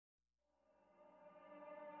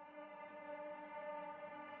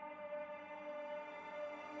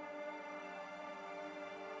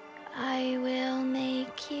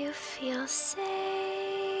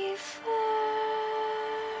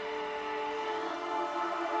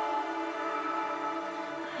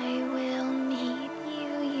I will meet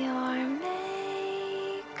you, your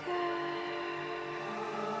maker.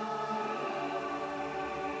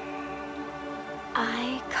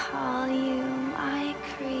 I call you my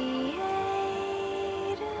creator,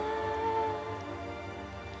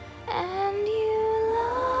 and you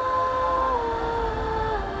love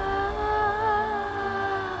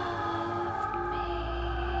me.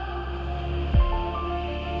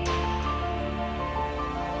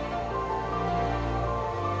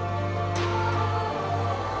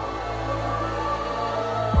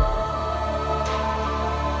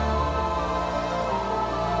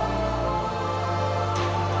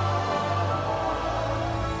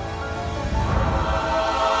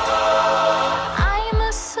 I'm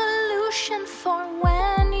a solution for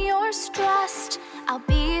when you're stressed. I'll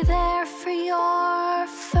be there for your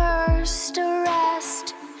first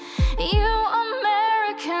arrest. You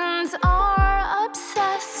Americans are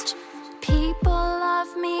obsessed. People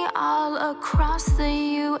love me all across the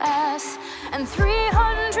US, and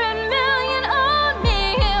 300 million own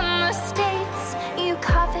me in the States. You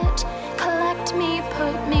covet, collect me,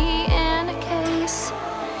 put me in a case.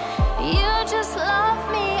 You just love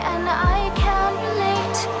me and I can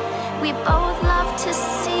relate. We both love to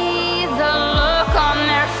see the look on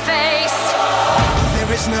their face.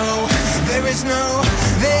 There is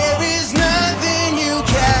nothing you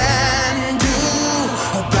can do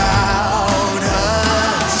about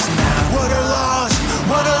us now. What are laws?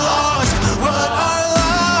 What are laws? What are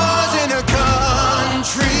laws in a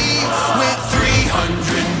country with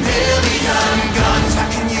 300 million guns? How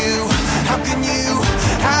can you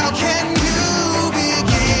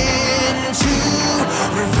begin to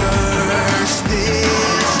reverse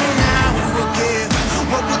this? Now what will give?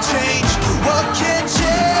 What will change? What can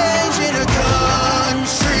change in a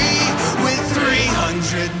country with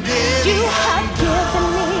 300 million? You have given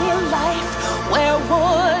me a life. Where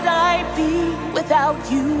would I be without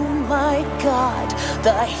you, my God?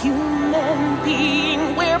 The human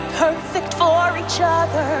being, we're perfect for each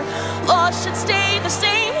other. Laws should stay the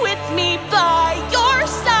same with me by your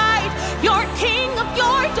side. You're king of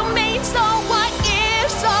your domain, so what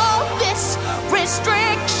is all this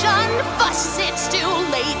restriction fuss? It's too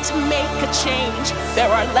late to make a change. There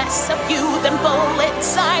are less of you than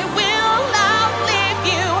bullets. I will